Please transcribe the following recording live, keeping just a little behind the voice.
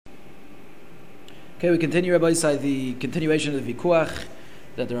Okay, we continue, Rabbi Isai, the continuation of the Vikuach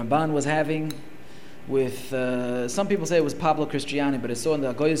that the Ramban was having with, some people say it was Pablo Cristiani, but I saw in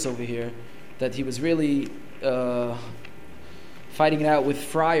the Agoyas over here that he was really fighting it out with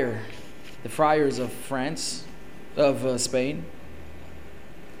the friars of France, of Spain.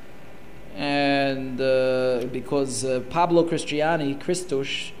 And because Pablo Cristiani,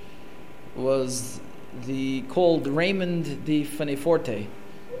 Christus, was called Raymond de Faneforte,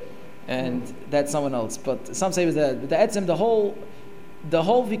 and that's someone else. But some say it was that the Etzem, the whole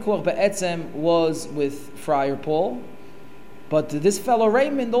Vikuach be'etzem was with Friar Paul, but this fellow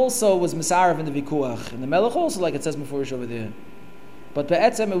Raymond also was Misarav in the Vikuach, and the Melech also, like it says before over there. But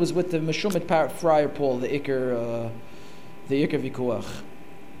be'etzem it was with the Meshumit Friar Paul, the Iker Vikuach.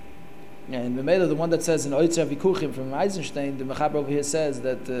 And the one that says in Oitzer Vikuchim from Eisenstein, the Mechaber over here says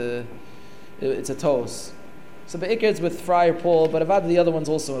that it's a tos. So Be'ikr it's with Friar Paul, but Avad the other ones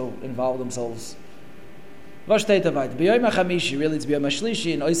also involve themselves. Vash Teitavait. B'yoyim HaChamishi, really it's B'yoyim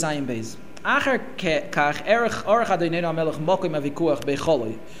HaShlishi in Oisayim Beis. Acher kach erech Adonenu HaMelech mokim HaVikuach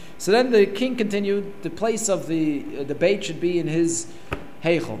Be'choloi. So then the king continued, the place of the debate should be in his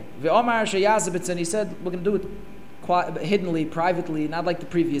heichel. V'omar sheyazabitz, and he said, we're going to do it hiddenly, privately, not like the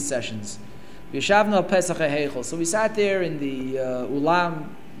previous sessions. V'yashavnu al Pesach HaHeichel. So we sat there in the ulam,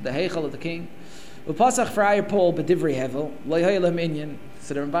 the heichel of the king. Upasach Friar Paul b'divrei hevel loyheilem inyan.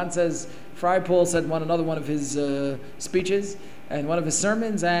 So the Ramban says Friar Paul said another one of his speeches and one of his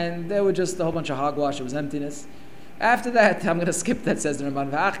sermons, and there were just a whole bunch of hogwash. It was emptiness. After that, I'm going to skip that, says the Ramban.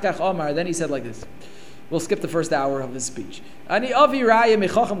 V'achkach Omar. Then he said like this. We'll skip the first hour of his speech. Ani avi raya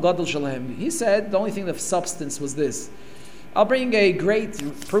michacham gadol shalhem. He said the only thing of substance was this. I'll bring a great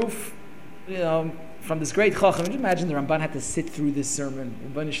proof, from this great chacham. Can you imagine the Ramban had to sit through this sermon?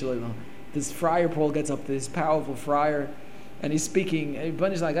 This Friar Paul gets up, this powerful friar, and he's speaking.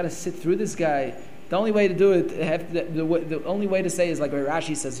 Everybody's like, I got to sit through this guy. The only way to do it, the only way to say is like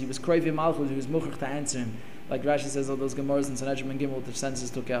Rashi says, he was kroivi malchus, he was muchach to answer him. Like Rashi says, all those Gemaras in Sanhedrin and Gimel, the census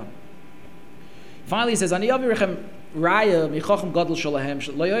took out. Finally, he says, Ani avirichem raya michacham gadol shalahem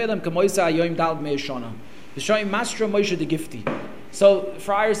loyoyelem kamoisa yoim dal meishana v'shoyim mastra Moshe de Gifti. So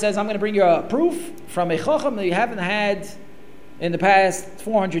Friar says, I'm going to bring you a proof from a chacham that you haven't had in the past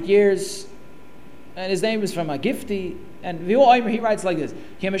 400 years, and his name is from a Gifti. And he writes like this: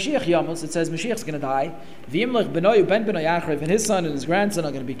 Mashiach Yamos. It says Mashiach's going to die. V'imlech benoyu ben benoy Achrev, and his son and his grandson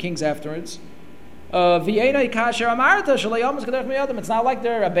are going to be kings afterwards. It's not like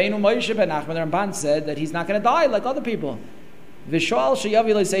their Rabbeinu Moshe ben Nachman, the Ramban said that he's not going to die like other people. So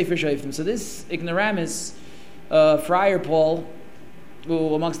this ignoramus, Friar Paul,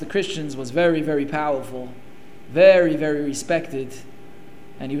 who amongst the Christians was very, very powerful, very, very respected,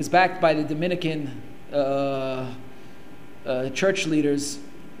 and he was backed by the Dominican church leaders.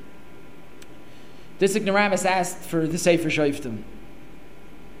 This ignoramus asked for the Sefer Shoftim.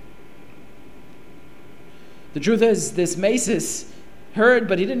 The truth is, this Mesis heard,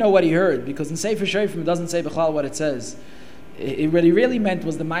 but he didn't know what he heard, because in Sefer Shoftim it doesn't say B'chlal what it says. What he really meant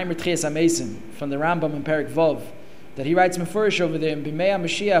was the Maimer Tchias HaMesim from the Rambam in Perik Vov, that he writes Mefurish over there in Bimei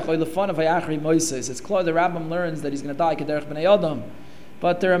HaMashiach Oy Lefonav Hayachri Moises. It's clear the Rambam learns that he's going to die Kederech B'nei Adam,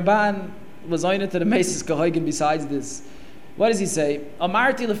 but the Ramban was on it to the Mesis Kahoigin besides this. What does he say?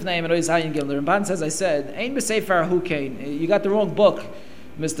 Amarti Lefneim and Oy Zayin Gil. The Ramban says, I said, Ein B'Sefer Hukain. You got the wrong book,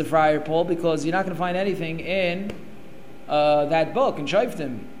 Mr. Friar Paul, because you're not going to find anything in that book, in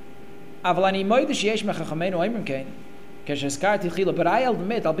Shoftim. But I'll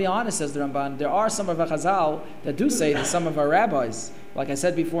admit, I'll be honest, says the Ramban, there are some of our Chazal that do say that some of our rabbis, like I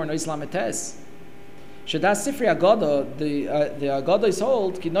said before in Islam Etes, Shadas Sifri Agada, the Agadas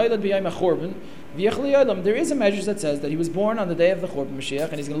hold, there is a measure that says that he was born on the day of the Churban Mashiach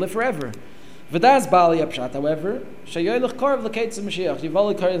and he's going to live forever. V'das Bali Apshat, however, Shayoylech Korv L'Keitz Mashiach,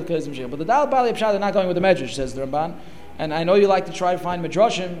 Yivoli Korv L'Keitz Mashiach. But the Dal Bali Apshat are not going with the Medrash, says the Ramban. And I know you like to try to find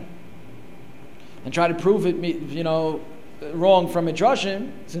Midrashim and try to prove it, wrong from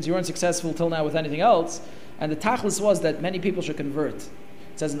Midrashim, since you weren't successful till now with anything else. And the Tachlis was that many people should convert. It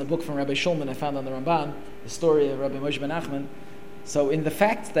says in the book from Rabbi Shulman I found on the Ramban, the story of Rabbi Moshe ben Nachman. So in the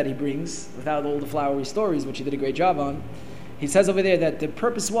facts that he brings, without all the flowery stories, which he did a great job on, he says over there that the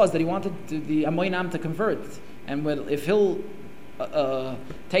purpose was that he wanted the Amoinam to convert. And if he'll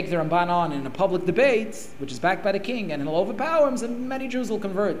take the Ramban on in a public debate, which is backed by the king, and he'll overpower him, then many Jews will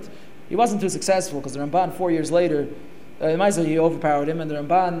convert. He wasn't too successful, because the Ramban 4 years later, he overpowered him, and the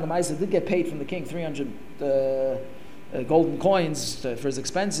Ramban, did get paid from the king 300 golden coins for his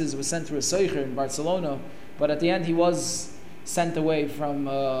expenses. It was sent through a Seicher in Barcelona, but at the end he was sent away from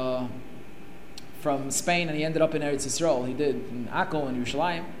Spain, and he ended up in Eretz Yisrael. He did in Akko and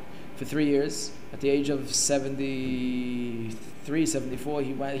Yerushalayim. for 3 years. At the age of 73, 74,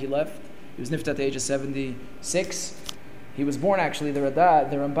 he left. He was nifta at the age of 76. He was born, actually, the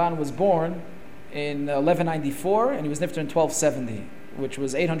Ramban was born in 1194, and he was nifta in 1270, which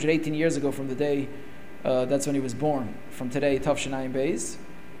was 818 years ago from the day, that's when he was born, from today, Tav Shenayim Beis.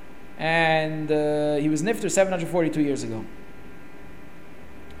 And he was nifta 742 years ago.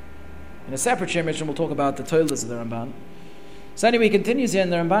 In a separate Shir Mishnah, we'll talk about the toilets of the Ramban. So anyway, he continues here,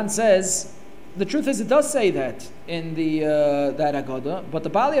 and the Ramban says, the truth is, it does say that in the that Agoda, but the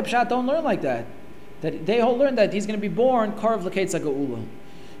Bali Pshat don't learn like that. That they all learn that he's going to be born Karv L'Keitz HaGeula.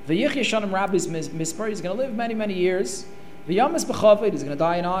 V'yichya Shanim Rabbi's Mispar, he's going to live many, many years. V'yamis B'chaved, he's going to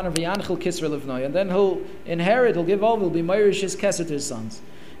die in honor. V'yanchil Kisra Livnoi, and then he'll inherit, he'll give over, he'll be Meirish his Keser to his sons.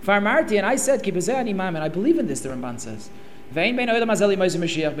 V'armarti, and I said, Ki B'zeh Ani Ma'amen, I believe in this, the Ramban says. The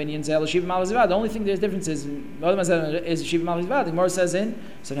only thing there's difference is Shiva Malchizvad. The Gemara says in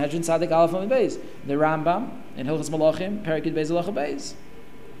Sanhedrin Sadik Aleph Amid Beis, the Rambam in Hilchos Malachim Perikid Beis Halacha Beis,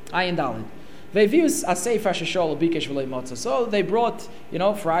 Ayin Daled. So they brought,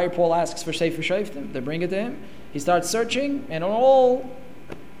 Friar Paul asks for Sefer Shoftim. They bring it to him. He starts searching, and on all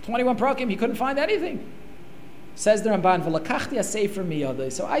 21 prakim, he couldn't find anything. Says the Ramban, "V'lakachti ha-sefer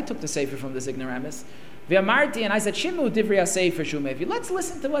miyadai." So I took the sefer from this ignoramus. V'amarti, and I said, "Shimu divrei ha-sefer shumevi." Let's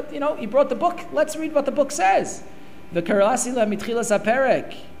listen to what he brought the book. Let's read what the book says. V'karasi la mitchilas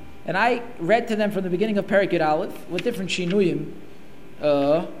ha-perek, and I read to them from the beginning of Perek Yud Aleph with different shinuyim,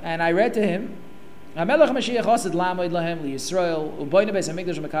 and I read to him. Melech HaMashiach asid lamoid lahem liYisrael u'boyne beis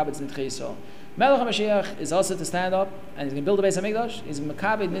hamikdash u'makabed nitchei Yisrael. Melech HaMashiach is also to stand up, and he's going to build a beis hamikdash. He's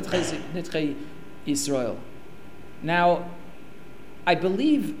makabed nitchei Yisrael. Now, I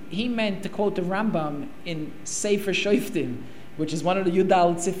believe he meant to quote the Rambam in Sefer Shoftim, which is one of the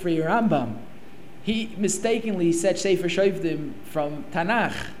Yudal Tzifri Rambam. He mistakenly said Sefer Shoftim from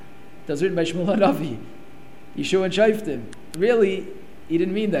Tanakh. That was written by Shmuel HaNavi. Yeshua and Shoftim. Really, he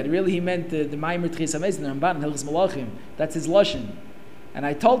didn't mean that. Really, he meant the Maimer Tchis HaMez, the Ramban, Hilchos Malachim. That's his Lashon. And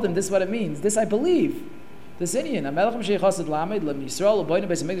I told him this is what it means. This I believe. This Indian. Melech HaMashiach Chassid Lamed, Lem Yisrael, U'boyne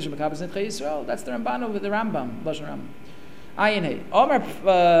Beis HaMikdash U'makabes Nitchei Yisrael. That's the Ramban over the Rambam. Lashon Rambam. Ayin Hey. Omer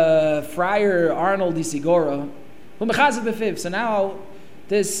Friar Arnold Isigora, who mechazav b'fiv. So now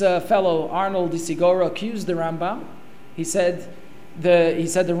this fellow Arnold Isigora accused the Rambam. He said the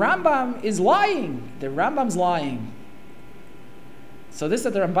Rambam is lying. The Rambam's lying. So this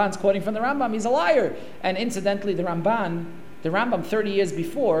that the Ramban's quoting from the Rambam, he's a liar. And incidentally, the Rambam 30 years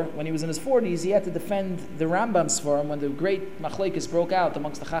before, when he was in his 40s, he had to defend the Rambam's forum when the great machlekes broke out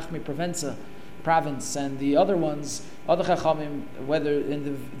amongst the Chachmi province and the other ones, other Chachamim, whether in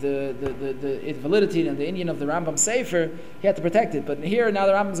the validity and the Indian of the Rambam Sefer, he had to protect it. But here now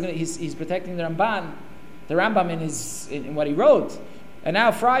the Rambam's he's protecting the Rambam in what he wrote. And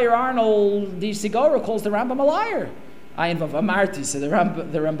now Friar Arnold D. Sigora calls the Rambam a liar. Ayin Vav Amarti, so the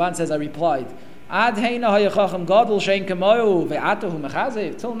Ramban says, I replied, Ad heina hayachacham gadol shein kamoyu ve'atahu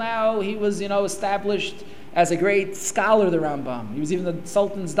mechazev. Till now he was, established as a great scholar, the Rambam. He was even the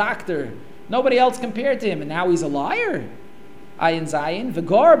Sultan's doctor. Nobody else compared to him, and now he's a liar. Ayin Zayin,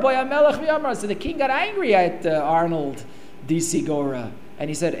 v'gor boy hamelech v'yamar. So the king got angry at Arnold D. Sigora, and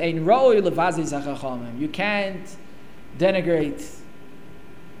he said, Ein roi levazi zachachamim. You can't denigrate.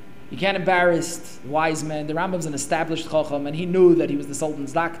 You can't embarrass wise men. The Rambam's an established chacham, and he knew that he was the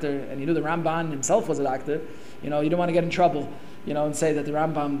Sultan's doctor, and he knew the Ramban himself was a doctor. You don't want to get in trouble, and say that the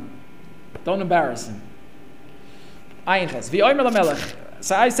Rambam, don't embarrass him. Ayin Ches. V'yomer lamelech.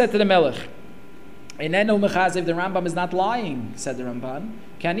 So I said to the Melech, Einenu mechazev, the Rambam is not lying, said the Ramban.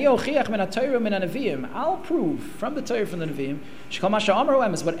 K'ani ochiach min ha-Torah min ha-Neviim. I'll prove from the Torah, from the Neviim, shekol ma she'amaru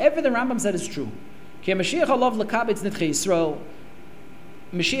emes, whatever the Rambam said is true. Ki ha-Mashiach alav l'kabetz nitchei Yisrael.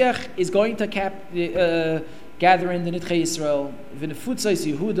 Mashiach is going to gather in the Nitchei Yisrael. V'nefutzos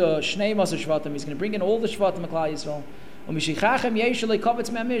Yehuda shnei masar shvatim. He's going to bring in all the shvatim of Klal Yisrael. U'mishichachem yesh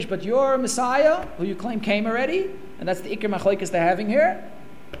le'kovitz me'amish. But your Messiah, who you claim came already, and that's the ikar machlokes they're having here,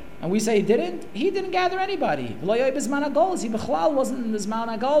 and we say he didn't gather anybody. V'lo yoy b'zman hagolos. He b'chlal wasn't in b'zman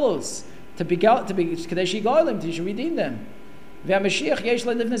hagolos to be kadesh yigolim, to redeem them. The Rambam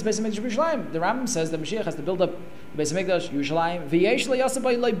says that Mashiach has to build up Beis Hamikdash, Yerushalayim.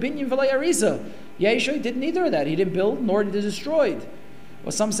 Yeshua did neither of that. He didn't build, nor did he destroy.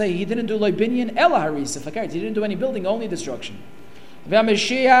 Or some say he didn't do loy binyan ela harisa. He didn't do any building, only destruction.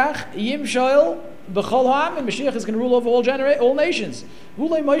 Mashiach is going to rule over all nations.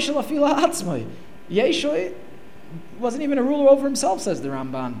 Yeshua wasn't even a ruler over himself, says the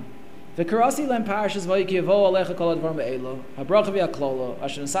Ramban. The Karasi Lem Parashas Vaykivo Alecha Kol Advarim Be'elo Habracha V'Aklolo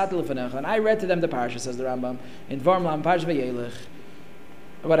Asher Nasati Lefanecha, and I read to them the parasha, says the Rambam, in Dvarim Lam Parashas Vayelech.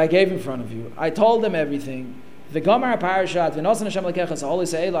 what I gave in front of you. I told them everything. I said Hashem's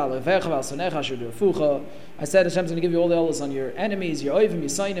going to give you all the others on your enemies, your oivim, your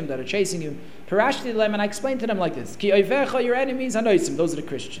sainim that are chasing you. And I explained to them like this: Ki oivecha, your enemies, anoisim, those are the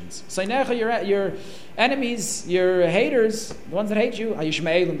Christians. Sainecha, your enemies, your haters, the ones that hate you,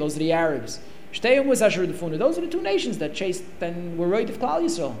 hayishmeelim, those are the Arabs. Shteim was Asher Defuna. Those are the two nations that chased and were right of Klal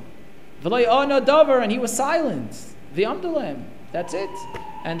Yisrael. V'lo ya'ana davar, and he was silent. V'yamdulem. That's it.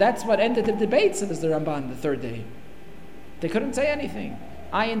 And that's what ended the debate, says the Ramban, the third day. They couldn't say anything.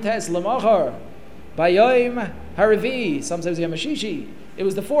 Ayin tes lemachar, bayoim haravi. Some say it was Yom HaShishi. It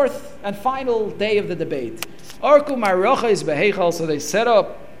was the fourth and final day of the debate. Arku marachis beheichal. So they set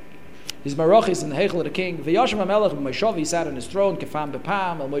up his marachis in the heichal of the king. V'yashem hamelech b'Moshav, sat on his throne. Kefam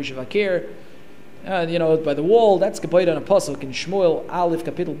b'pam al Moshe Vakir. By the wall. That's gebayed on a pasuk in Shmuel Aleph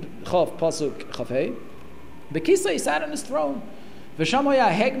Kapitel Chav pasuk Chavei. Bekisa, he sat on his throne.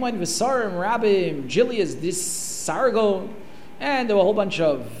 V'shamoya hegmoin v'sarim rabbim Jilias this sargo, and there were a whole bunch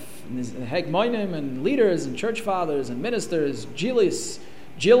of hegmoinim and leaders and church fathers and ministers. Jills,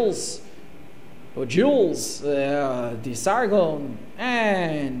 the sargon,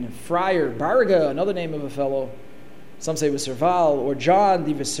 and Friar Barga, another name of a fellow. Some say it was Serval, or John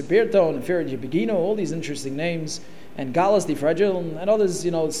the Vesibirton, and Ferid Begino, all these interesting names, and Galas the Fragile, and others.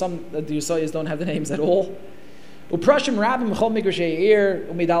 Some the Yisayas don't have the names at all. Uprashim Rabbim Chol Migrashei Ir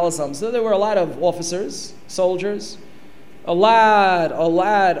Umidalasam. So there were a lot of officers, soldiers, a lot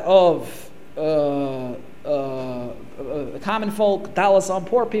of common folk, Dalasam,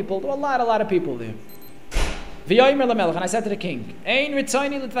 poor people. There were a lot of people there. V'yomer l'melech, and I said to the king, Ein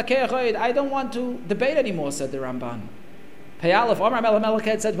ritzaini l'tvakeach, I don't want to debate anymore, said the Ramban. Peyalef Omar Melech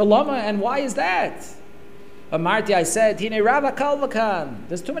had said, V'lama, and why is that? Amarti, I said, Hine Rava Kalvakan.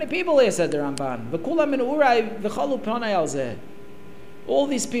 There's too many people here, said the Ramban. V'kula min urai v'chalu pranay al zeh. All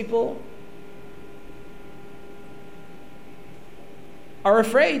these people are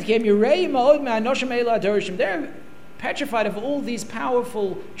afraid. They're petrified of all these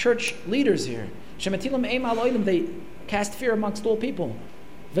powerful church leaders here. They cast fear amongst all people.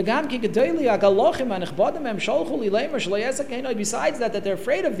 Besides that they're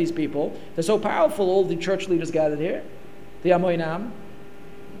afraid of these people. They're so powerful, all the church leaders gathered here. The Amoinam.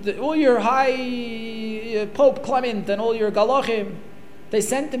 All your high Pope Clement and all your Galachim, they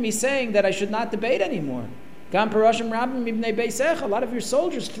sent to me saying that I should not debate anymore. A lot of your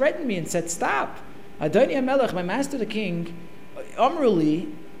soldiers threatened me and said, stop. Adoni Melech, my master the king,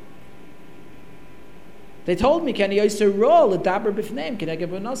 Amruli, they told me, I'm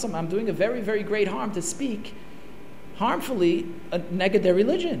doing a very, very great harm to speak harmfully negative their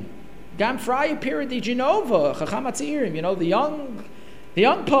religion. Gam Fraya Pira di Genova, the young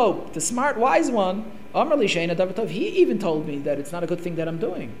pope, the smart, wise one, he even told me that it's not a good thing that I'm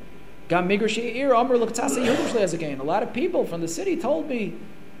doing. A lot of people from the city told me,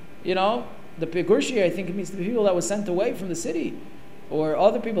 the Pigurshi, I think it means the people that were sent away from the city, or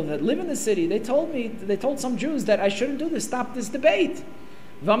other people that live in the city, they told some Jews that I shouldn't do this, stop this debate.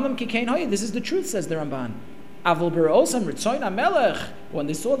 This is the truth, says the Ramban. When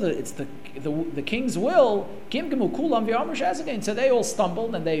they saw that it's the king's will, so they all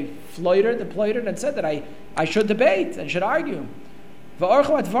stumbled and they floitered and said that I should debate and should argue.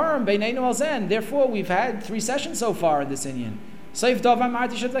 Therefore, we've had 3 sessions so far in this Inyan. And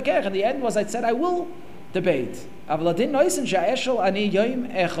the end was I said I will debate. But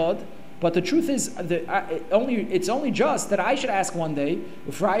the truth is, it's only just that I should ask one day.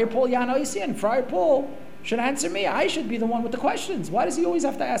 Friar Paul and Friar Paul should answer me. I should be the one with the questions. Why does he always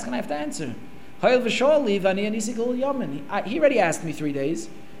have to ask and I have to answer? He already asked me 3 days.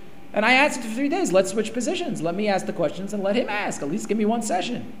 And I answered for 3 days. Let's switch positions. Let me ask the questions and let him ask. At least give me 1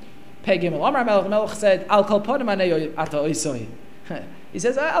 session. Pegimel. Amar Melech said, Al Kalponim ata oisoi. He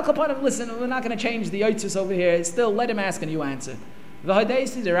says, Al Kalponim, listen, we're not going to change the yoitzus over here. Still, let him ask and you answer. The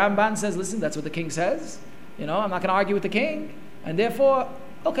Ramban says, listen, that's what the king says. I'm not going to argue with the king. And therefore,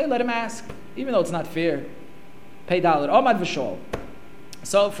 okay, let him ask. Even though it's not fair. Pay dollar. Omad v'shol.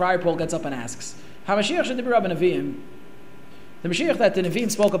 So Friar Paul gets up and asks, HaMashiach should be Rabbi Nevi'im. The Mashiach that the Nevi'im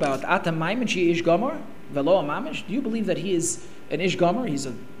spoke about, Ata Maimin Shi Ish Gomer, Velo Amamish. Do you believe that he is an Ish Gomer? He's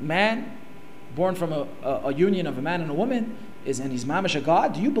a man born from a union of a man and a woman, and he's Mamish a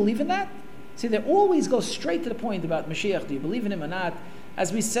God? Do you believe in that? See, they always go straight to the point about Mashiach. Do you believe in him or not?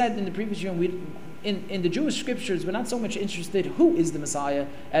 As we said in the previous year, in the Jewish scriptures, we're not so much interested who is the Messiah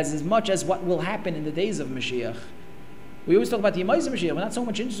as much as what will happen in the days of Mashiach. We always talk about the Yemais of Mashiach. We're not so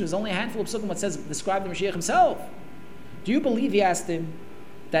much interested. There's only a handful of psukim that says describe the Mashiach himself. Do you believe, he asked him,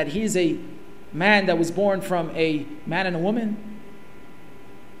 that he is a man that was born from a man and a woman?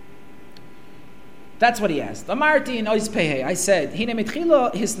 That's what he asked. Amarti in Ois Pehe. I said, Hine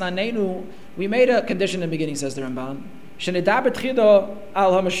mitchila hisnanenu. We made a condition in the beginning, says the Ramban. Shenidaber tchido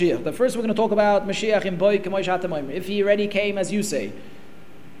al HaMashiach. The first we're going to talk about Mashiach in Boy Kemoy Shatamoim. If he already came, as you say.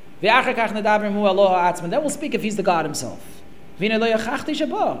 Then we'll speak if he's the God himself. You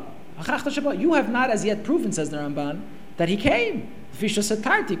have not as yet proven, says the Ramban, that he came. Because all the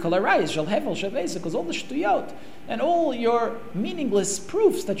shtuyot and all your meaningless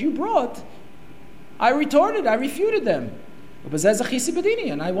proofs that you brought, I refuted them.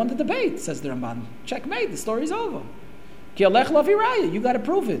 And I won the debate, says the Ramban. Checkmate, the story's over. You got to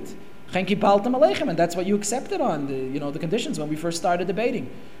prove it. And that's what you accepted on the conditions when we first started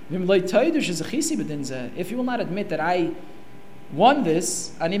debating. If you will not admit that I won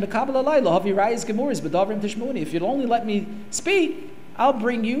this, if you'll only let me speak, I'll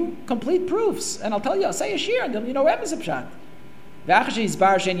bring you complete proofs. And I'll tell you, I'll say a shir, and then you know Pshat. After it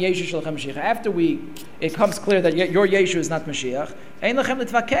comes clear that your Yeshu is not Mashiach.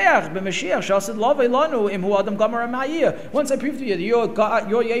 Once I prove to you that your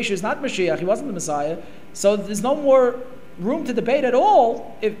Yeshu is not Mashiach, he wasn't the Messiah, so there's no more room to debate at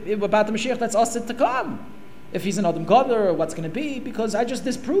all about the Mashiach that's us to come. If he's an Adam Gadol or what's going to be, because I just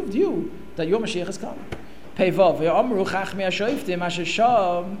disproved you that your Mashiach has come.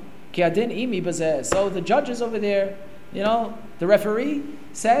 So the judges over there, the referee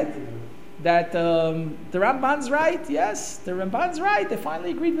said that the Ramban's right. Yes, the Ramban's right. They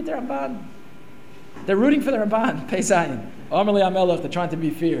finally agreed with the Ramban. They're rooting for the Ramban. Pei Zayin. Amarli Amelech, they're trying to be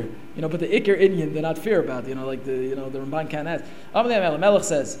fair. But the Iker Indian, they're not fair about. The Ramban can't ask. Amarli Amelech. Melech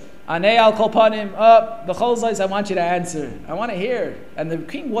says, Anei al kol panim. The Chol Zayis, I want you to answer. I want to hear. And the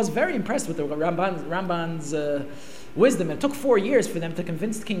king was very impressed with the Ramban's wisdom. It took 4 years for them to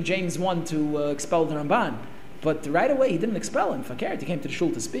convince King James I to expel the Ramban. But right away, he didn't expel him. He came to the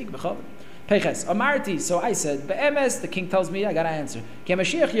shul to speak. Peches, Amarti. So I said, Be'emes, the king tells me, I got to answer. The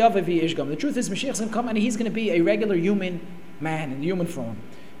truth is, Mashiach is going to come and he's going to be a regular human man in human form.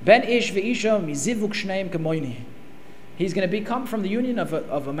 Ben ish ve'isha mizivuk shneim kemoini. He's going to come from the union of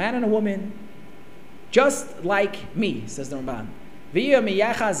a man and a woman, just like me, says the Ramban. V'iyah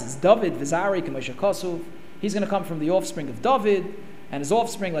miyachaz is David v'zari k'moshe kosuv. He's going to come from the offspring of David, and his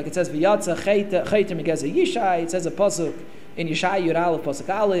offspring, like it says, v'yatza chayter migeza yishai. It says a pasuk in Yishai Yud Aleph pasuk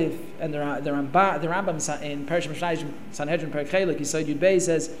Aleph, and the Rambam in Parashah Mishnah Sanhedrin Perek Chelik Yisod Yud Beis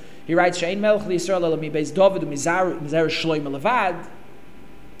says, he writes Shein Melech LiYisrael Ela Mibeis David u'Mizar Shloim Levad.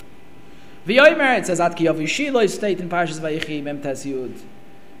 V'yomer, it says Ad Ki Yavu Shiloi, state in Parashas Vayechi Mem Tes Yud.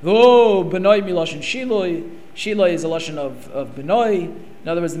 V'o Benoi Miloshin Shiloi. Shiloi is a lashon of Benoi. In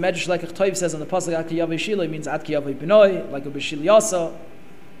other words, the Medrash Lekach Toiv says on the pasuk Ad Ki Yavu Shiloi means Ad Ki Yavu Benoi, like a B'Shil Yasa.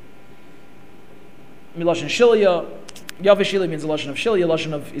 Miloshin Shilya. Yavu Shiloi means a lashon of Shilya.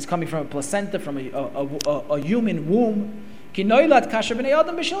 Lashon of is coming from a placenta, from a human womb. Ki Noilat Kasher B'nei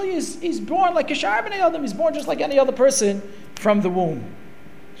Adam B'Shilya is born like Kashar B'nei Adam. He's born just like any other person from the womb.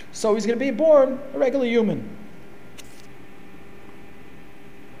 So he's going to be born a regular human.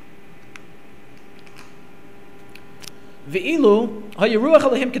 Ve'ilu hayeruach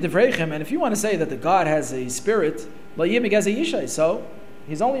Elohim kedivreichem, and if you want to say that the God has a spirit, la'yimig has a yishay, so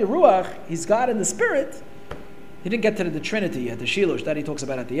he's only a ruach, he's God in the spirit. He didn't get to the Trinity yet, the Shilosh that he talks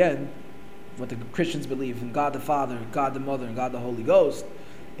about at the end, what the Christians believe in God the Father, God the Mother, and God the Holy Ghost.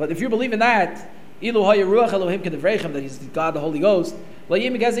 But if you believe in that, ilu hayeruach Elohim kedivreichem, that he's God the Holy Ghost,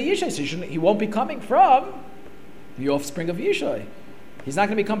 la'yimig has a yishay, so he won't be coming from the offspring of Yishai. He's not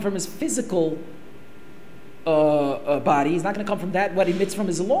going to come from his physical body. He's not going to come from that what emits from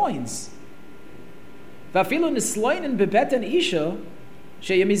his loins. Even if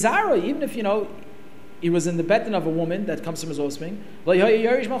he was in the beten of a woman that comes from his offspring,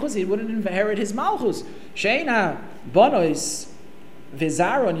 he wouldn't inherit his malchus.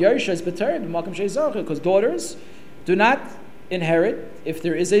 Because daughters do not inherit if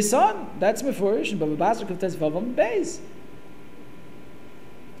there is a son. That's mefurish.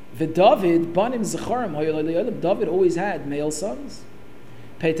 David always had male sons.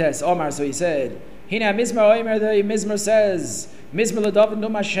 Peites Omar, so he said, Hina Mizmar Omer, the Mizmar says, Mizmar LaDavid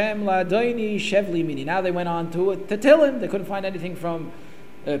Num Hashem LaDoini Shevli Mini. Now they went on to Tehillim. They couldn't find anything from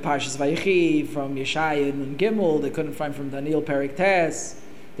Parshas Vayechi, from Yeshaya and Gimel. They couldn't find from Daniel Perek Tes.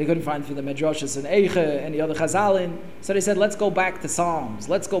 They couldn't find from the Medrashas and Eicha, any other Chazalin. So they said, let's go back to Psalms.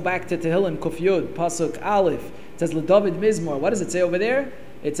 Let's go back to Tehillim Kuf Yud, Pasuk Aleph. It says LaDavid Mizmar. What does it say over there?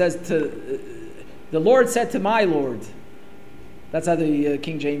 It says, the Lord said to my Lord. That's how the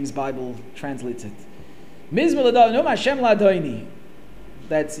King James Bible translates it. Mizmar l'David, no Hashem l'Adoini.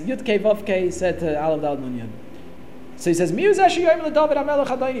 That's Yud Kei Vav Kei said to Aleph Dal Nun Yud. So he says, who's David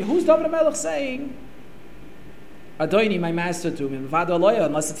HaMelech saying Adoni, my master, to him,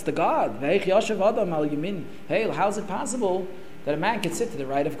 unless it's the God. Hey, how's it possible that a man can sit to the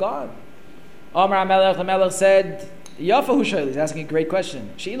right of God? Omar HaMelech, the Melech said, Yafahu Shoyl, he's asking a great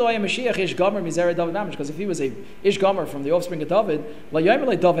question. Because if he was a Ish Gomer from the offspring of David,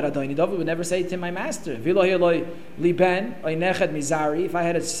 David would never say to him, my master. If I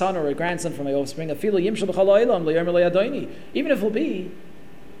had a son or a grandson from my offspring, even if he'll be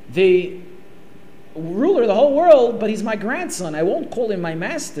the ruler of the whole world, but he's my grandson, I won't call him my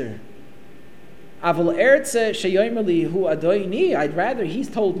master. I'd rather he's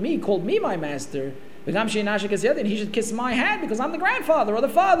called me my master, and he should kiss my hand because I'm the grandfather or the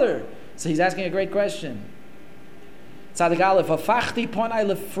father. So he's asking a great question. I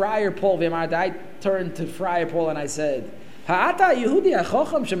turned to Friar Paul and I said, are you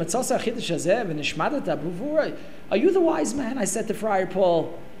the wise man, I said to Friar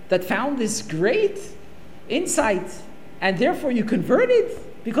Paul, that found this great insight, and therefore you converted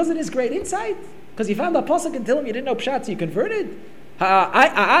because of this great insight? Because you found the apostle can tell him you didn't know pshat, so you converted?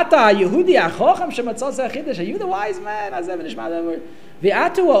 Are you the wise man? And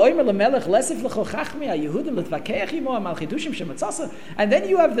then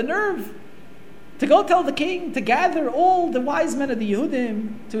you have the nerve to go tell the king to gather all the wise men of the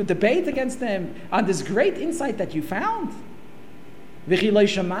Yehudim to debate against them on this great insight that you found.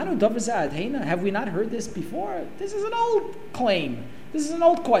 Have we not heard this before? This is an old claim. This is an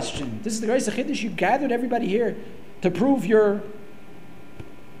old question. This is the Great Chiddush. You gathered everybody here to prove your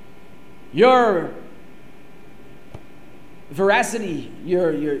veracity,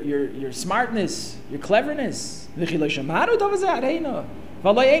 your smartness, your cleverness. He says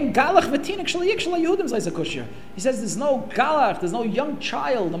there's no galach, there's no young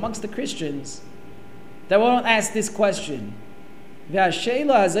child amongst the Christians that won't ask this question. This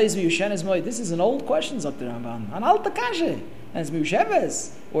is an old question, up the Ramban. An alta kashe. And it's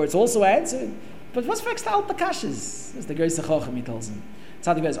Miusheves, or it's also answered. But what's fixed to alta kashes? This is the Great Chacham, he tells him.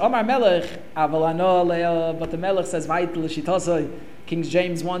 Tzadik says, Omar Melech, but the Melech says, Vaitel Shitosoi. King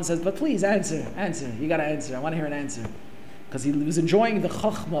James 1 says, but please answer. You got to answer. I want to hear an answer. Because he was enjoying the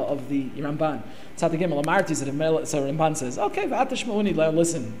Chachma of the Ramban. Tzadik Gimel Amarti, so Ramban says, okay,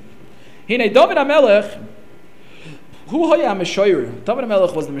 listen. Hine David HaMelech, David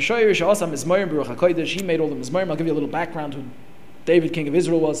HaMelech was the Meshoyer, She'asa Mizmorim Baruch HaKodesh. He made all the Mizmorim. I'll give you a little background who David, king of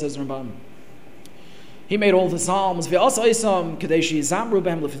Israel, was, says Ramban. He made all the Psalms. He made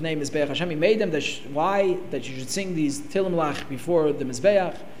them, why? That you should sing these Tilim Lach before the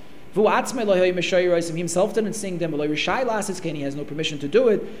Mizbeach. He himself didn't sing them. He has no permission to do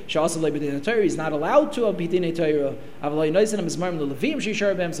it. He's not allowed to be Dinei Torah. So the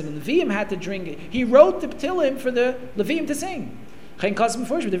Levim had to drink. He wrote the Tilim for the Levim to sing. It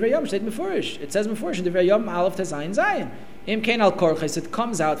says it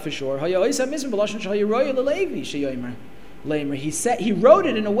comes out for sure. He said he wrote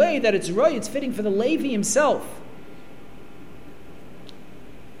it in a way that it's fitting for the Levi himself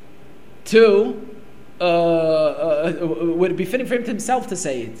to would it be fitting for him himself to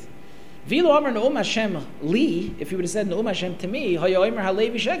say it. If he would have said Ne'um Hashem to me,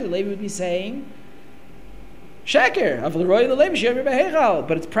 the Levi would be saying Sheker.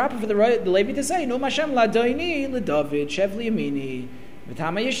 But it's proper for the Levi to say Ne'um Hashem Ladoini LeDavid Shev Liyamini.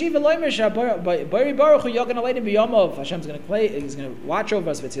 Hashem's going to play. He's going to watch over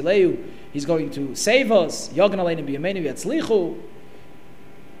us. He's going to save us.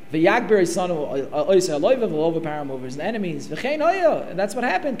 The Yagber son will overpower him over his enemies. And that's what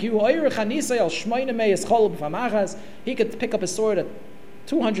happened. He could pick up a sword at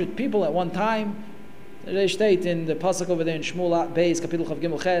 200 people at one time. They state in the pasuk over there in Shmuel Beis Kapitel Chav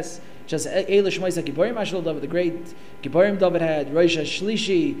Gimel Ches, just Eilish Moisa Giborim Ashel David, the great Giborim David had, Rosh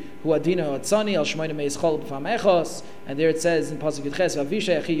Shlishi, who Adina Atzani Al Shmoina Meis Chol B'Fam Echos, and there it says in pasuk Yud Ches,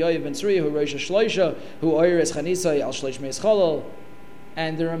 Vavisha Achi Yoyev Ben Tzruya, who Rosh Shloisha, who Oyer Chanisai Al Shloish Meis Cholol.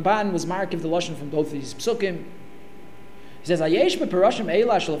 And the Ramban was markiv the lashon from both of these psukim. He says, "Ayesh beparashim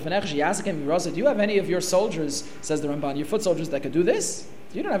eila shel fenech sheyasakim v'rasa." Do you have any of your soldiers, says the Ramban, your foot soldiers that could do this?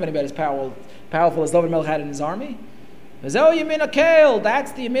 You don't have anybody as powerful as David Melech had in his army. That's the Yamin HaKel.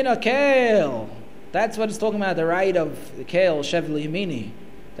 That's what it's talking about, the right of the Kel, Shev Liyamini.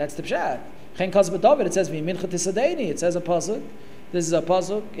 That's the Pshat. Chen Kaz B'David, it says, V'yimincha Tisadeini. It says a pasuk. This is a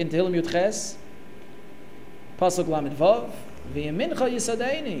pasuk in Tehillim Yud Ches. Pasuk Lamed Vav. V'yimincha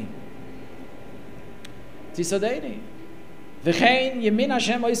Yisadeini. Tisadeini. V'chein Yamin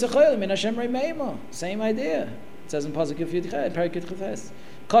Hashem Oisachol, Yamin Hashem Reimeima. Same idea. It says in pasuk Yud Ches, Parak Yud Ches.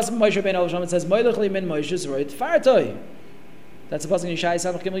 Kasm Moshe Ben Elsham, it says, Moilech Limin Moshe Zroit Fartoi. That's the pasuk in Yeshaya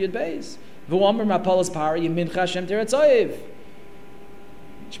Samach Gimel Yud Beis. V'omer Mapalas Para Yemincha Hashem Teretzoyev.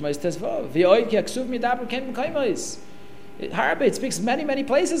 Shmais Tezvav. V'oid ki aksuv midaber ken m'kaimais. Harbe, it speaks many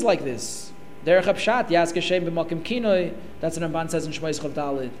places like this. Derech Hapshat Yask Hashem b'makim kinoi. That's what Ramban says in Shmais Chav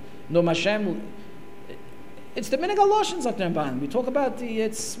Dalid. No Hashem. It's the minig haloshon of the Ramban. We talk about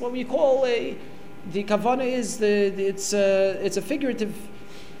it's what we call the kavana is it's a figurative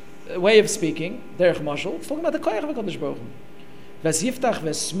way of speaking. Derech mashal. It's talking about the koyach of Hakadosh Baruch Hu. Ves Yiftach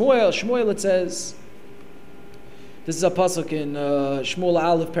ves Shmuel. It says. This is a pasuk in Shmuel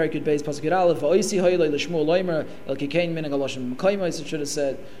Aleph Perikut Beis pasuk Yud Aleph. Va'oisi haylei l'Shmuel loimer el kikein minig haloshon m'kaimos. It should have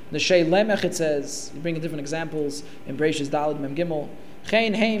said Neshei Lemech. It says you bring different examples in Bereishis Daled Mem Gimel.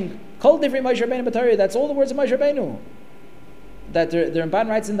 Chein Haim Kol Divrei Moshe Rabbeinu B'Torah. That's all the words of Moshe Rabbeinu. That the Ramban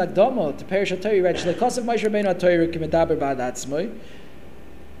writes in the Akdama to Perish HaTorah, writes Shleikosav Moshe Rabbeinu HaTorah Kimedaber Ba'ad Atzmoi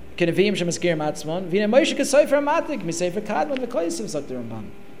Kenevim Shemaskir Matzmon V'nei Moshe Kesofer Amatik Misefer Kadmon V'Koyisiv Zok the Ramban.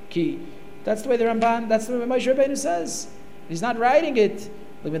 Ki that's the way the Ramban. That's the way Moshe Rabbeinu says. He's not writing it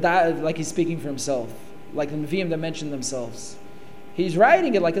like he's speaking for himself, like the Nevi'im that mention themselves. He's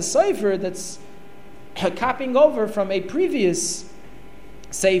writing it like a sefer that's copying over from a previous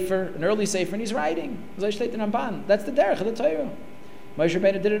sefer, an early sefer, and he's writing. That's the derech of the Torah. Moshe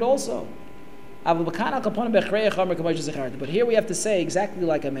Rabbeinu did it also. But here we have to say exactly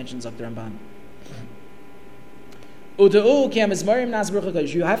like I mentioned, Dr. Ramban. You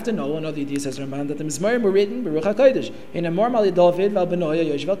have to know, another idea says Ramban, that the Mizmarim were written by Ruach HaKodesh. In a Mormali David, Valbenoya,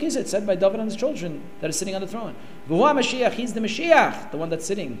 Yoshev Al-Kis, it's said by David and his children that are sitting on the throne. V'hu Mashiach, he's the Mashiach, the one that's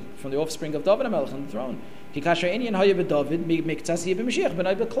sitting from the offspring of David HaMelech on the throne.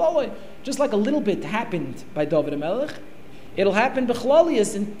 Just like a little bit happened by David HaMelech, it'll happen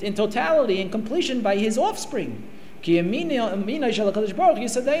in totality, in completion by his offspring. Because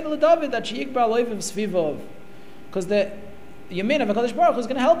the Yamin of HaKadosh Baruch Hu is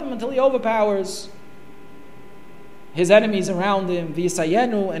going to help him until he overpowers his enemies around him.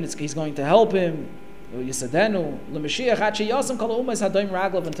 V'yisayenu, and he's going to help him. Yisadenu, l'Mashiach, achi yasam kol umayis hadoim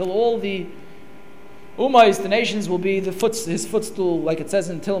raglav, until all the umayis, the nations, will be his footstool, like it says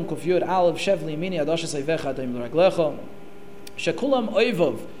in Tilim Kuf Yud Aleph Shevli Yimini Adoshes Eivecha hadoim l'raglecha. Shekulam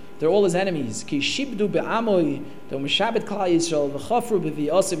oivov, they're all his enemies. Ki shibdu be'amoy, they're mishabed klal Yisrael, v'chafru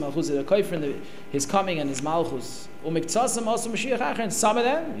b'vi'osim malchus, they're koifrin his coming and his malchus. U'miktsasam also Mashiach acher, and some of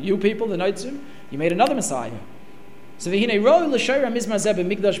them, you people, the Noitzim, you made another Messiah. So v'hinei roi l'shoyra mizmar zeh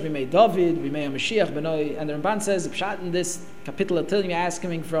b'mikdash b'mei David, b'mei HaMashiach b'noi, and the Ramban says, the pshat in this capital until you ask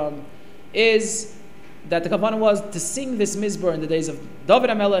coming from, is that the kavanah was to sing this mizbar in the days of David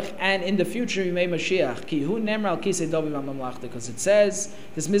HaMelech and in the future Yimei Mashiach. Ki hu nemra al kisei David mamlachta, because it says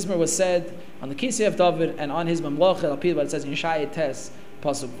this mizbar was said on the kisei of David and on his mamlach al pil, but it says in Yeshaya Tes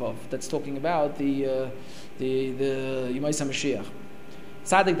pasuk vav. That's talking about the Yimei Mashiach.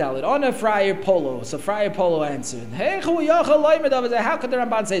 Tzadik Dalit on a Friar Polo. So Friar Polo answered, Hey, how could the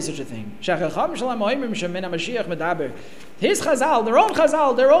Ramban say such a thing? His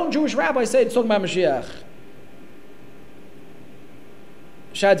Chazal, their own Jewish rabbis say it's talking about Mashiach.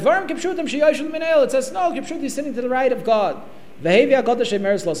 It says, no, Kipshut is sitting to the right of God. He brought another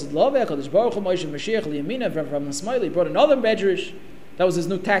medrash. That was his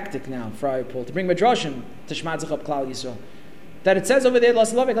new tactic now, Friar Paul, to bring medrashim to shmatzach up Klal Yisrael. That it says over there,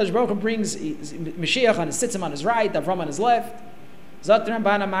 Hakadosh Baruch Hu brings Mashiach and sits him on his right, Avram on his left. Zot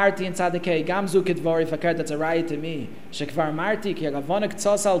Ramban Amarti and Tzadikei Gamzu Kitvari Fakir. That's a riot to me. Shekvar Marti Ki Agavonik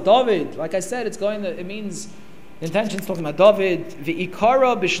Tzosal David. Like I said, it means the intention is talking about David.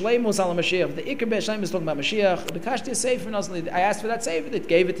 V'ikara b'shleimus al Mashiach. The ikar b'shleimus is talking about Mashiach. B'kashti a sefer. I asked for that sefer. It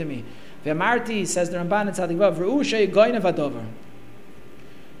gave it to me. V'amarti says the Ramban and Tzadik Vav. V'u shei goynev adover.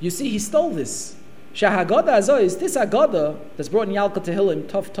 You see, he stole this. Shahagoda azo is this Agoda that's brought in Yalkut Tehillim,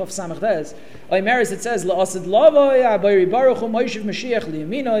 Tov Samach Des. Oimeris it says La'asid Lavoy Abayri Baruch Hu Moshiv Mashiach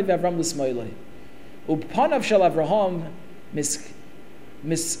Liyaminoi V'Avram L'Smoiloi. Upanav Shel Avraham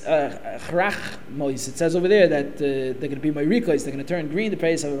Chrach Mois. It says over there that they're going to be Moirikos, they're going to turn green the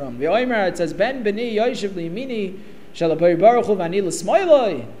praise of Avram. V'Oimer it says Ben Beni Yoshiv Liyamini Shel Abayri Baruch Hu V'Ani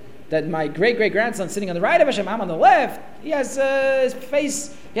L'Smoiloi. That my great-great-grandson sitting on the right of Hashem, I'm on the left, he has his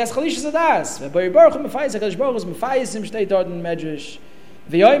face, he has Chalisha Zadas. Baruch Hu Mefayis, HaKadosh Baruch Hu is Mefayis, Him Shtei Dort in Medrash.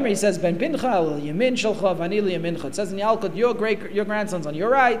 V'yoymer, he says, Ben Bincha, Yamin Shalcha, V'ani Yamincha. It says in Yalkut, your grandson's on your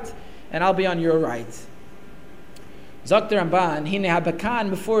right, and I'll be on your right. Zok the Ramban, Hine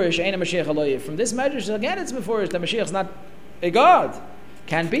HaBakan Mefurish, Eina Mashiach Aloyev. From this Medrash, again it's Mefurish, that Mashiach is not a God.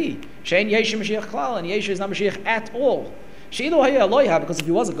 Can't be. Shein Yeshu Mashiach Klal, and Yeshu is not Mashiach at all. Because if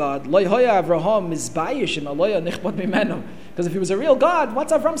he was a God, because if he was a real God,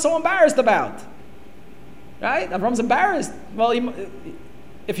 what's Avram so embarrassed about? Right? Avram's embarrassed. Well,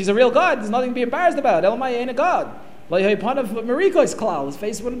 if he's a real God, there's nothing to be embarrassed about. Elamai ain't a God. His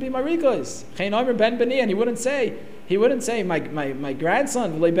face wouldn't be Marikos. Ben Beni, and he wouldn't say my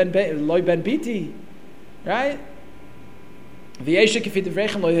grandson, Loy Ben Biti. Right?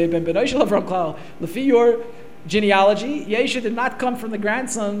 Lefi your genealogy, Yesha did not come from the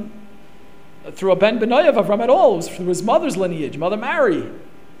grandson through a Ben Benoy of Avram at all. It was through his mother's lineage, Mother Mary.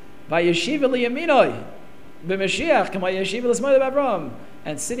 By Yeshiva Liyaminoi, B'Mashiach, Kama Yeshiva L'Smoy of Avram.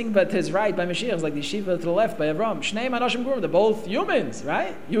 And sitting to his right by Mashiach is like the Yeshiva to the left by Avram. Shnei Manashim Gurim, they're both humans,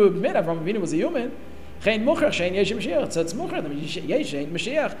 right? You admit Avram Avinu was a human. Chein Mucher, Chein Yesh Mashiach. So it's Mucher, Yesh, Chein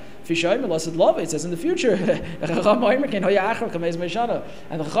Mashiach. Fishoim Elosid Love, it says in the future. And the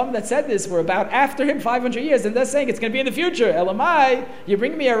Chacham that said this were about after him 500 years, and they're saying it's going to be in the future. Elamai, you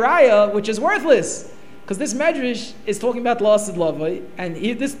bring me a raya which is worthless. Because this medrash is talking about Losid Love, and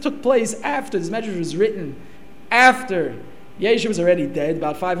this took place after, this medrash was written after Yeshu was already dead,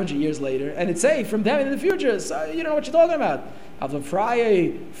 about 500 years later, and it's saying from them in the future, so you don't know what you're talking about.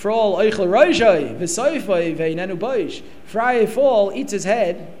 Friday fall eats his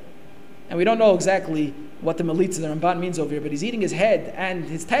head, and we don't know exactly what the Melitza, the Ramban means over here, but he's eating his head and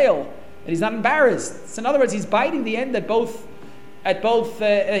his tail, and he's not embarrassed. So in other words, he's biting the end he's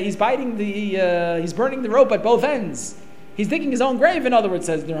burning the rope at both ends. He's digging his own grave, in other words,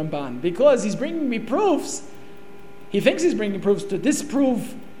 says the Ramban, because he's bringing me proofs. He thinks he's bringing proofs to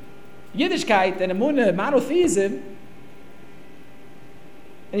disprove Yiddishkeit and Emunah, monotheism,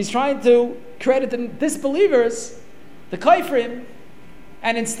 and he's trying to credit the disbelievers, the Kaifrim,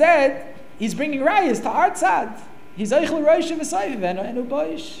 and instead he's bringing rayas to Artzad. He's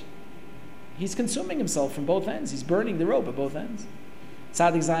He's consuming himself from both ends. He's burning the rope at both ends.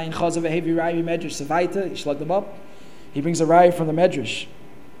 Tzadik Zayin Chazav Heavy Rayi Medrash Savaita. He slugged them up. He brings a raya from the Medrash.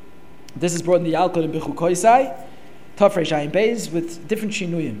 This is brought in the Yalkut and Bichu Koisai. Tafresh Ayin Beis with different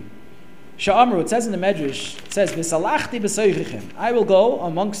shinuyim. Sha'amru, it says in the Medrash, it says, V'salachti b'soichichem, I will go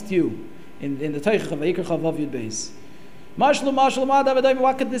amongst you in the Teichach of V'yikr Chavav Yud Beis. Mashlu Ma'adavadayim,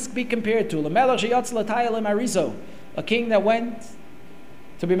 what could this be compared to? L'melech she'yatz l'tayel Arizo, a king that went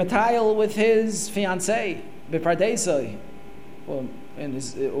to be matayel with his fiancée, b'pardesai, or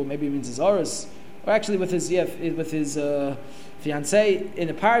maybe it means his oris, or actually with his fiancée in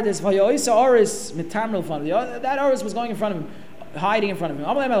the paradise. That oris was going in front of him, hiding in front of him.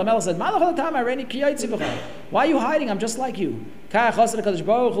 Amalei said, why are you hiding? I'm just like you. So to HaKadosh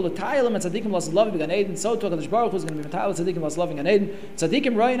Baruch Hu is going to be matayel tzadikim loving Gan Eden.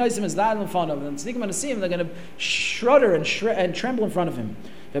 Tzadikim royin oisim is that in front of him. And tzadikim going to see him, they're going to shudder and tremble in front of him.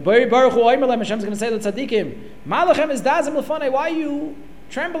 Baruch Hu Hashem is going to say to tzadikim, Malachem is dazim lefanei. Why are you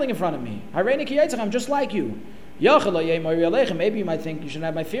trembling in front of me? I'm just like you. Maybe you might think you shouldn't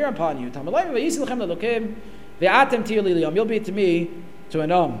have my fear upon you. You'll be to me to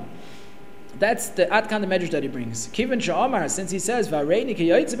an That's the Atkan the Medrash that he brings. Kivin Sha'amar, since he says V'areini ki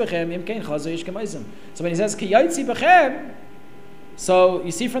yotzi b'chem im kein chazo yish k'maisem. So when he says ki yotzi b'chem, so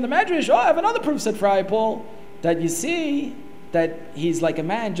you see from the Medrash, I have another proof, said Friar Paul, that you see that he's like a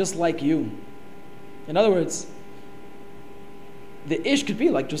man just like you. In other words, the Ish could be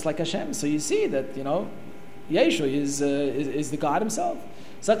just like Hashem. So you see that, Yeshu is the God himself.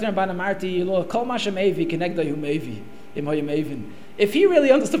 If he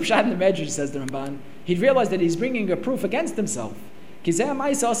really understood Pshat in the Medrash, says the Ramban, he'd realize that he's bringing a proof against himself. Because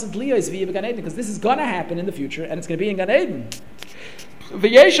this is going to happen in the future, and it's going to be in Gan Eden.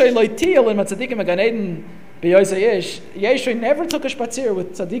 Yeshu never took a spatzir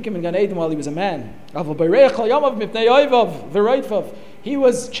with tzaddikim in Gan Eden while he was a man. He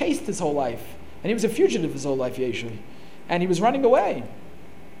was chased his whole life, and he was a fugitive his whole life, Yeshu, and he was running away.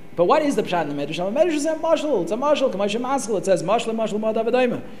 But what is the pshat in the Medrash? The Medrash is a mashal. It's a mashal. It says mashal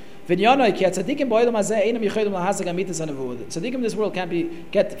ma'adavadayma. Tzaddikim in this world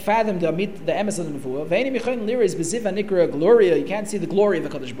can't get fathomed to meet the emes of the nevuah. Gloria. You can't see the glory of the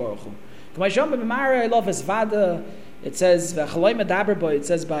Kadosh Baruch Hu. It says it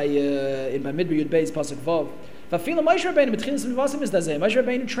says by Midbar Yud Beis pasuk Vav. Moshe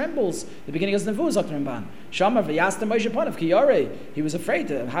Rabbeinu trembles. The beginning of the nevuah, Dr. Ramban. Shamar v'yasta Moshe Panav ki yarei. He was afraid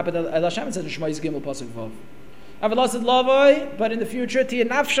to happen. El Hashem said in Shmos Gimel pasuk Vav. But in the future, they're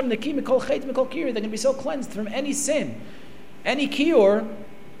going to be so cleansed from any sin, any kior.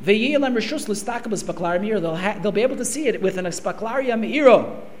 They'll be able to see it with an espaklaria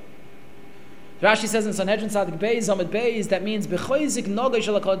meiro. Rashi says in Sanhedrin Tzadik Beis, Amid Beis, that means b'choizik nogai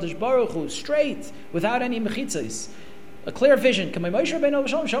shel HaKadosh Baruch Hu, straight, without any mechitzos. A clear vision. Like by Moshe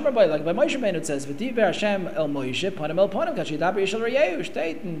Rabbeinu it says, V'diber Hashem el Moshe, panim el panim, kashi daber yishal reyehu,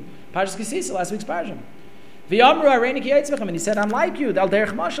 state in Parshas Kisisa, last week's Parshas. And he said, I'm like you, Al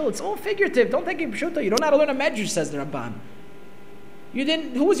Derech Mashal, it's all figurative. Don't take it pshuta. You don't know how to learn a medrash, says the Ramban. You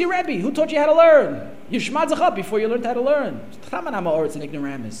didn't. Who was your Rebbe? Who taught you how to learn? You shmadzach up before you learned how to learn. It's an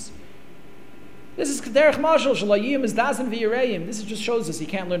ignoramus. This is Derech Mashal, Shalayim is Dazim V'Yireim. This just shows us you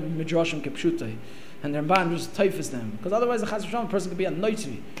can't learn midrashim kepshuta. And the Ramban just typhus them. Because otherwise, the person could be a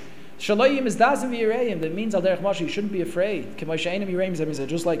noitzi. Shalayim is Dazim V'Yireim. That means Al Derech Mashal, you shouldn't be afraid. K'moishayim Yireim,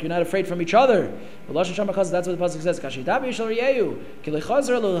 just like you're not afraid from each other. That's what the Pasuk says. Kashidabi Yishal Riyehu.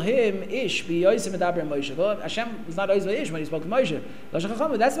 Kilechazer Elohim Ish B'Yoysim Medaber Moshe. Hashem was not always Ish when he spoke to Moshe.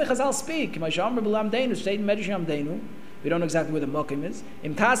 That's the way Chazal speak. K'moishayim B'Lam Deinu, state in Medrash Deinu. We don't know exactly where the mokim is.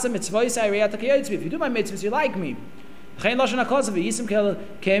 Im tasem mitzvos ayriat kiyotzvi. If you do my mitzvahs, you like me. Chayin lashon hakosav yisim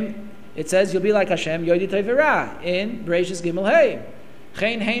kem. It says you'll be like Hashem yodi tevera in Bereshis Gimel Hey.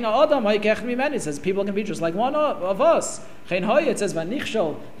 Chayin hein ha'adam ha'ikech mimeni. It says people can be just like one of us. Chayin hoy. It says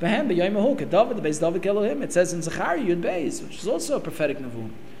vanichshol behem b'yoyim ahu kedavid the beis David Elohim. It says in Zechariah Yud Beis, which is also a prophetic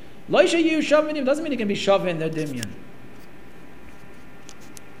nevuah. Loisha yu shavinim doesn't mean you can be shavin their dimyan.